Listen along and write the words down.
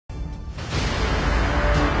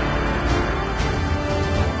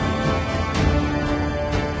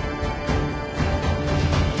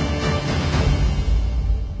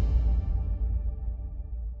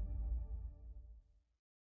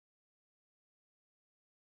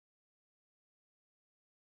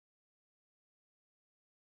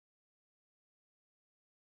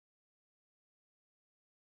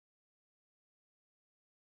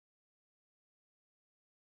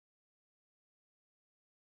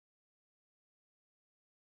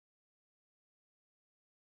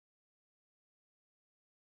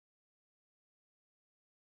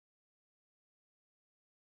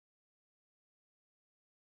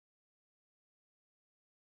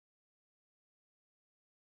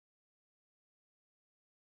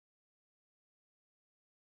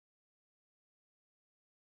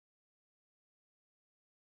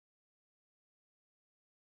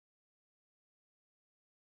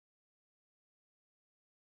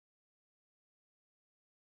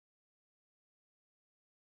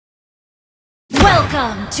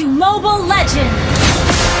Welcome to Mbll Legends!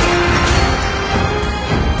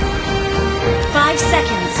 5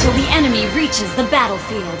 seconds till the enemy reaches the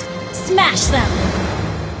battlefield. Smash them!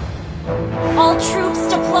 All troops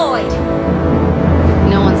deployed!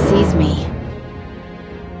 No one sees me.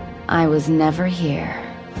 I was never here.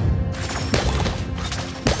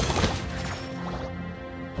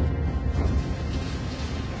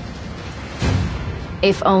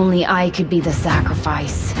 If only I could be the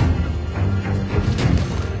sacrifice.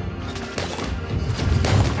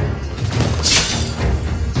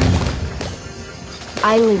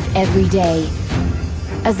 I live every day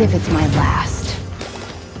as if it's my last.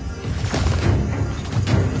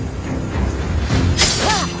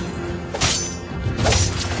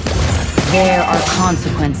 There are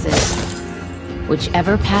consequences,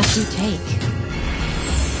 whichever path you take.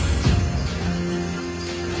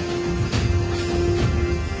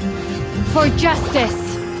 For justice!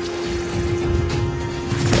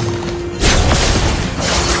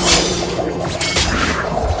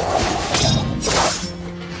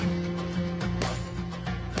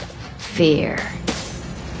 Fear.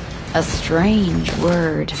 A strange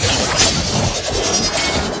word.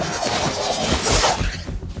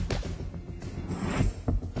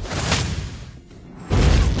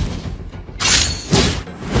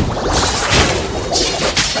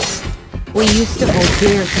 We used to hold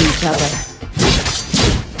dear to each other.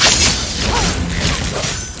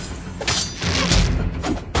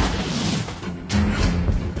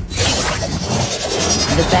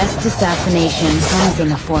 The best assassination comes in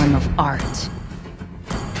the form of art.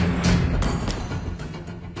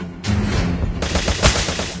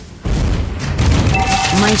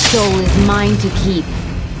 My soul is mine to keep.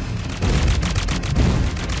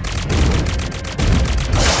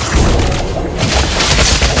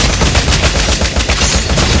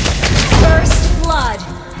 First blood!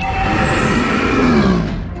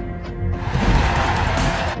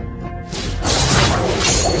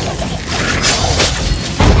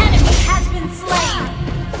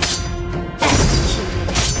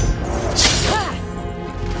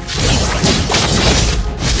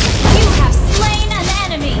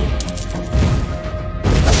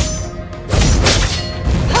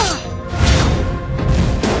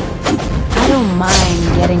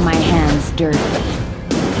 Getting my hands dirty.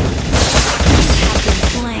 Have been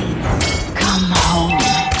slain. Come home.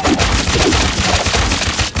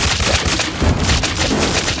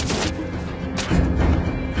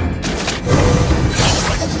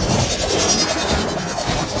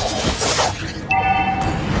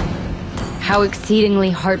 How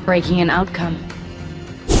exceedingly heartbreaking an outcome.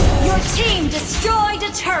 Your team destroyed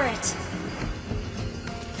a turret.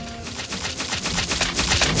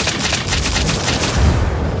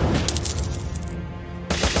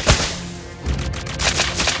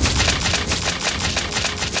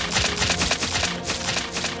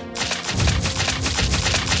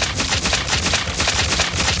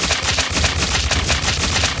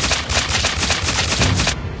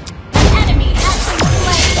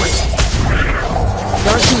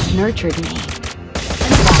 Nurtured me, and it's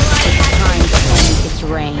time to end its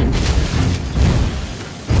reign.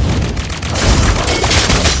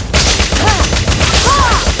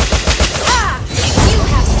 You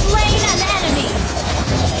have slain an enemy!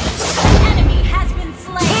 An enemy has been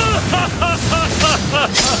slain!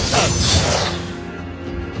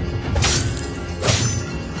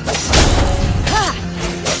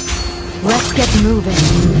 Let's get moving.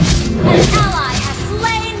 An ally has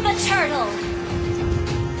slain the turtle!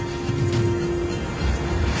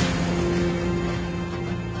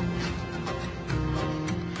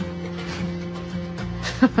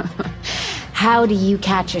 How do you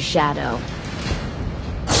catch a shadow?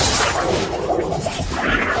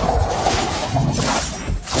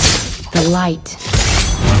 The light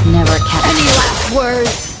never catches. Any last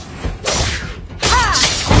words? An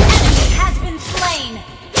enemy has been slain!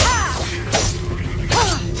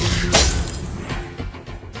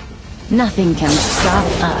 Nothing can stop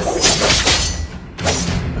us.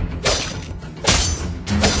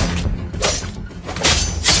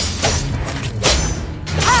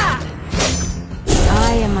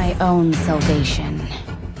 I am my own salvation.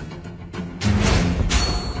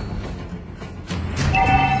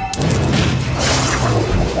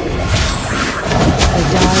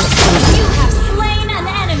 You have slain an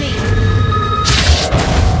enemy!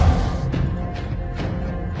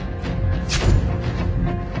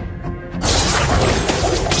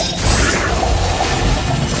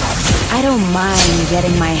 I don't mind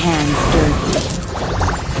getting my hands dirty.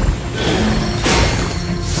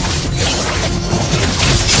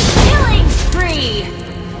 Killing spree!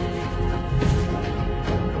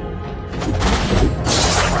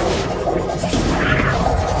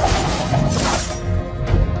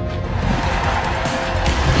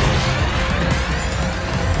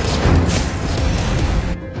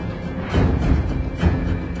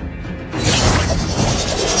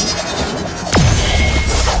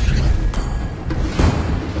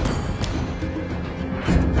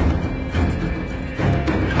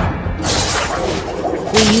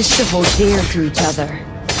 We used to hold dear to each other.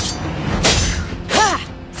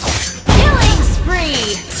 Killing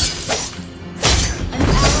spree! An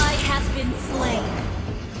ally has been slain.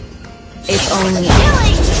 It's only...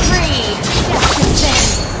 Killing spree! Death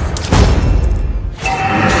descends.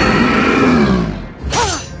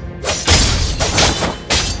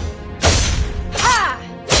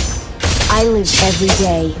 I live every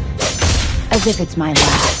day as if it's my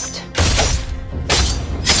last.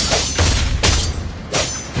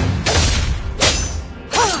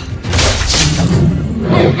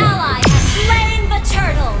 An ally has slain the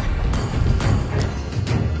turtle!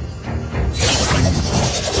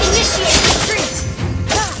 Initiate retreat!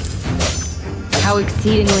 How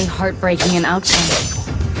exceedingly heartbreaking an outcome.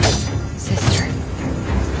 Sister.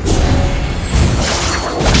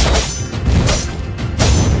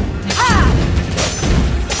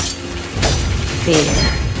 Fear.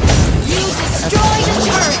 You destroyed a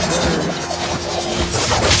turret!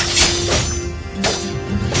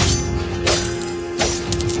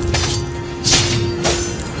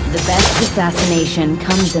 The best assassination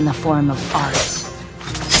comes in the form of art.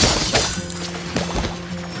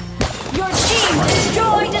 Your team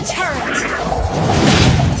destroyed a turret!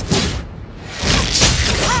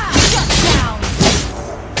 Shut down!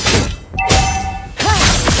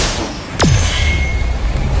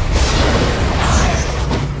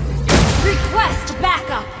 Request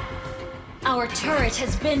backup! Our turret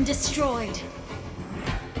has been destroyed.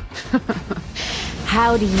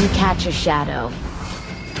 How do you catch a shadow?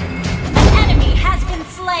 An enemy has been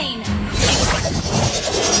slain!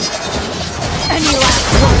 Any last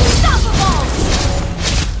words? Unstoppable!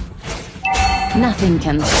 Nothing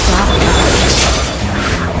can stop us.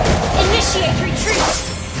 Initiate retreat!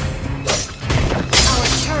 Our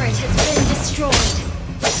turret has been destroyed.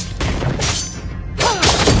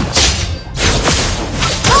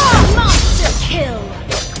 Monster kill!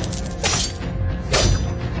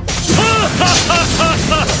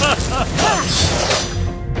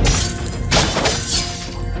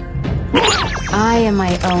 I am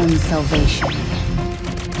my own salvation.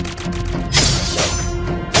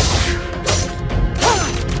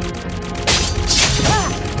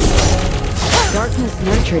 Darkness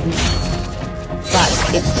nurtured me, but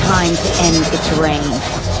it's time to end its reign.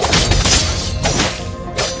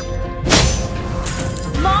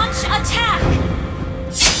 Launch attack!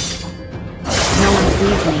 No one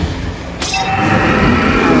sees me. I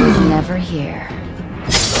was never here.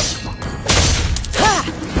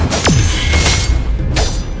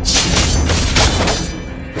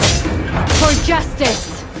 For justice!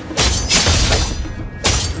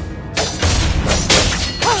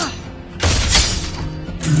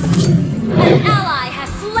 An ally has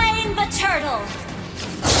slain the turtle!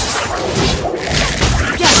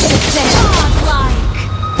 Godlike!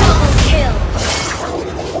 Double kill!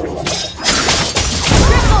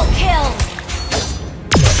 Triple kill!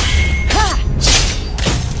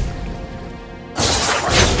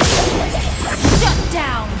 Shut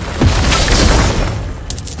down!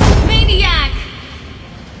 Maniac!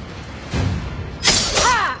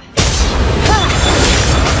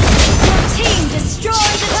 Your team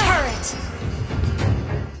destroyed the turret!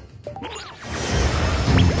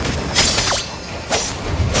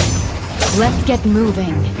 Let's get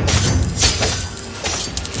moving.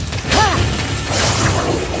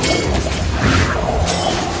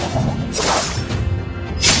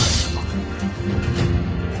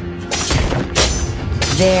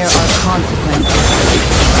 There are consequences,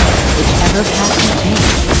 whichever path you take.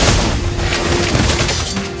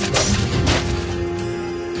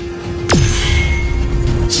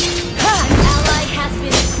 An ally has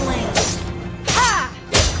been slain.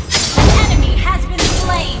 An enemy has been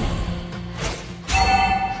slain.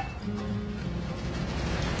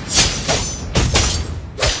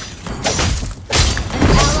 An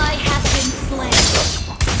ally has been slain.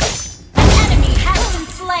 An enemy has been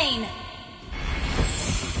slain.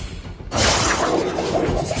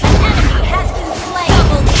 An enemy has been slain.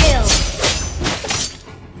 Double kill.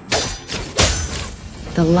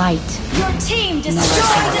 The light. Your team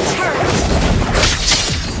destroyed a turret.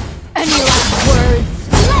 Any last words?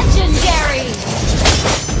 Legendary.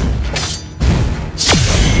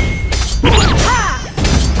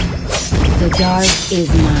 The dark is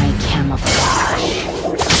my camouflage.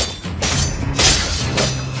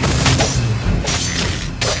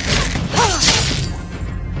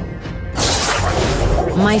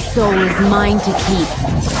 My soul is mine to keep.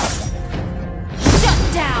 Shut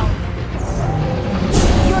down.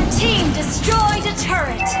 Your team destroyed a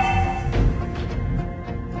turret.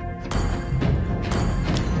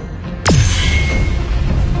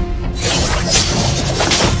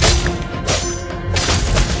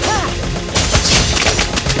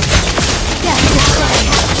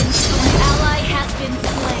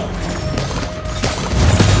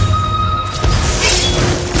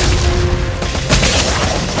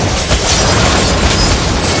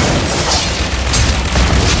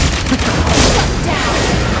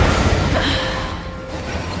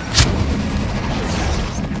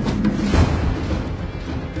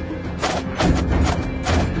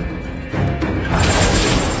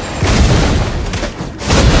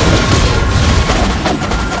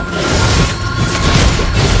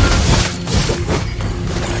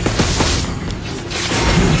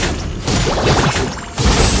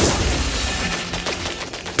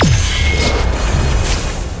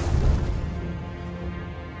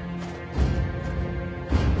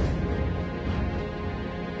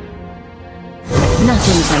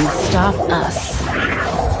 Nothing can stop us.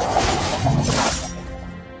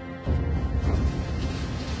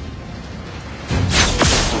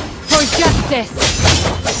 For justice!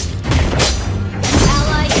 An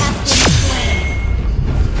ally has been slain.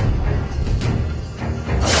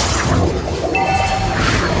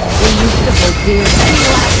 We used to hold dear to the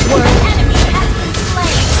last An word. enemy has been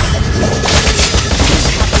slain. You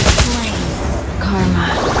have been slain. Karma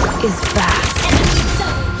is fast. Enemy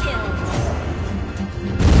double kill.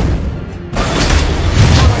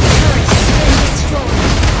 Our turret has been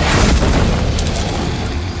destroyed.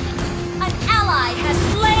 An ally has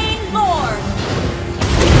slain Lord.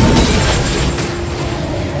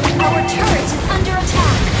 Our turret is under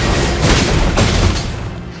attack.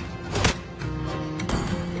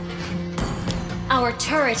 Our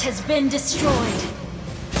turret has been destroyed.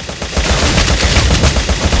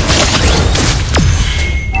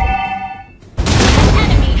 An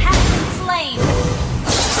enemy has been slain.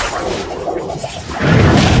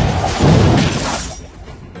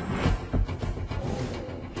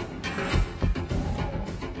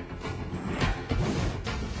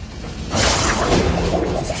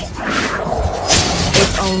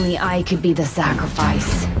 If only I could be the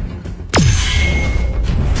sacrifice. An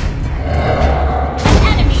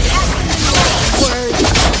enemy has been slain. Word.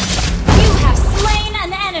 You have slain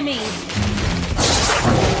an enemy.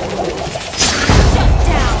 Shut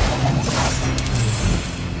down.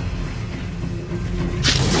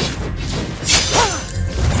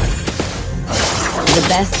 The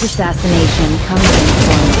best assassination comes in the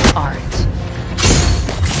form of art.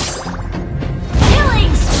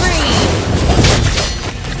 Killing spree.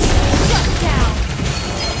 Shut down.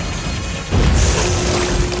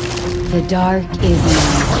 The dark is my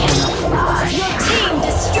camouflage. Your team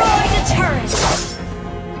destroyed a turret.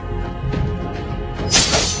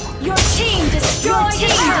 Your team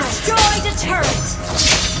destroyed a turret.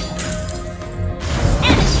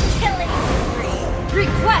 Enemy killing spree.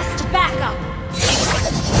 Request backup.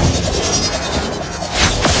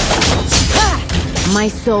 My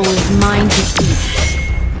soul is mine to keep.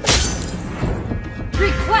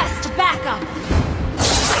 Request backup.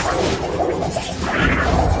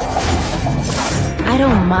 I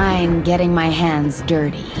don't mind getting my hands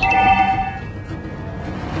dirty.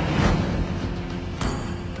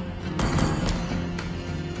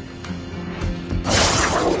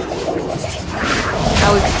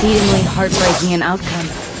 How exceedingly heartbreaking an outcome.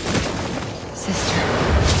 Sister.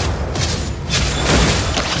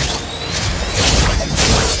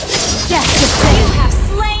 Death to You fate. have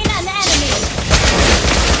slain an enemy.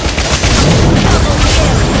 Double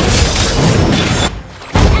kill.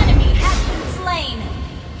 An enemy has been slain.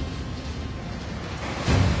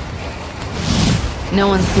 No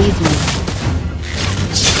one sees me.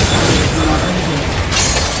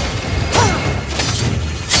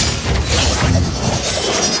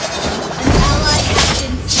 An ally has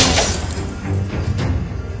been slain.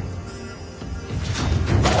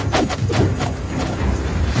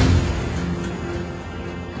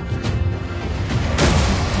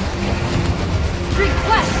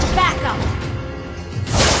 Request backup.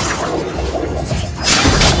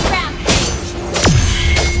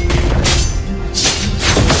 Rampage.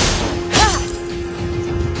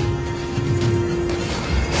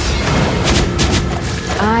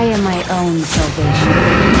 I am my own salvation.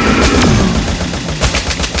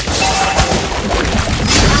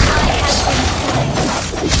 Ally has been slain.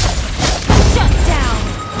 Shut down.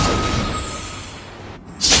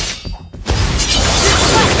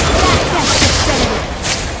 Request backup.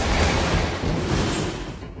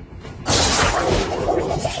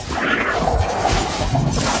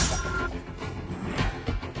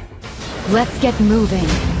 Let's get moving.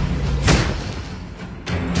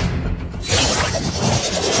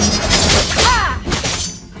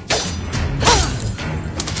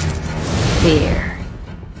 Fear.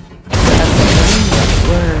 A strange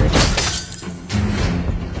word.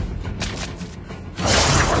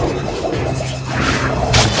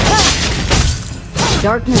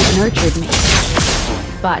 Darkness nurtured me,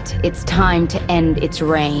 but it's time to end its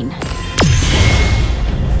reign.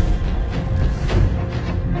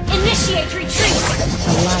 Initiate retreat.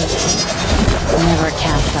 The light never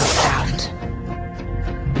casts us out.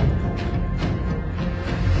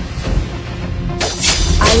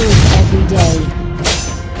 I live every day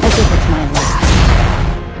as if it's my last.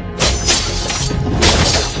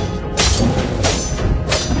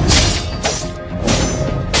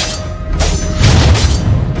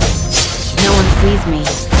 No one sees me.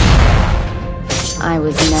 I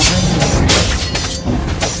was never here.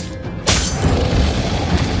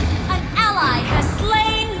 An ally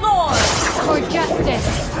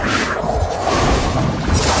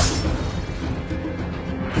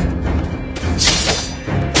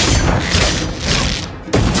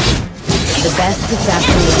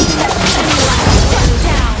assassination. Shut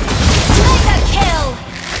down! Mega kill!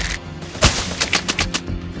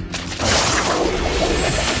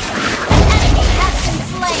 An enemy has been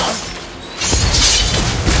slain!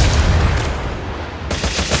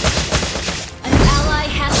 An ally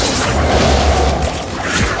has been slain!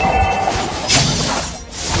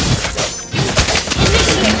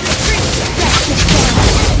 Initiate retreat!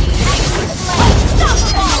 Enemy has been slain! Stop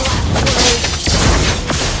them all!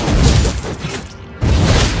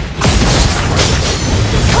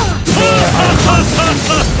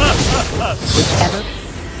 Whichever.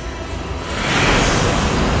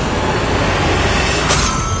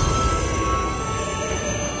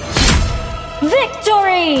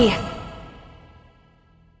 Victory!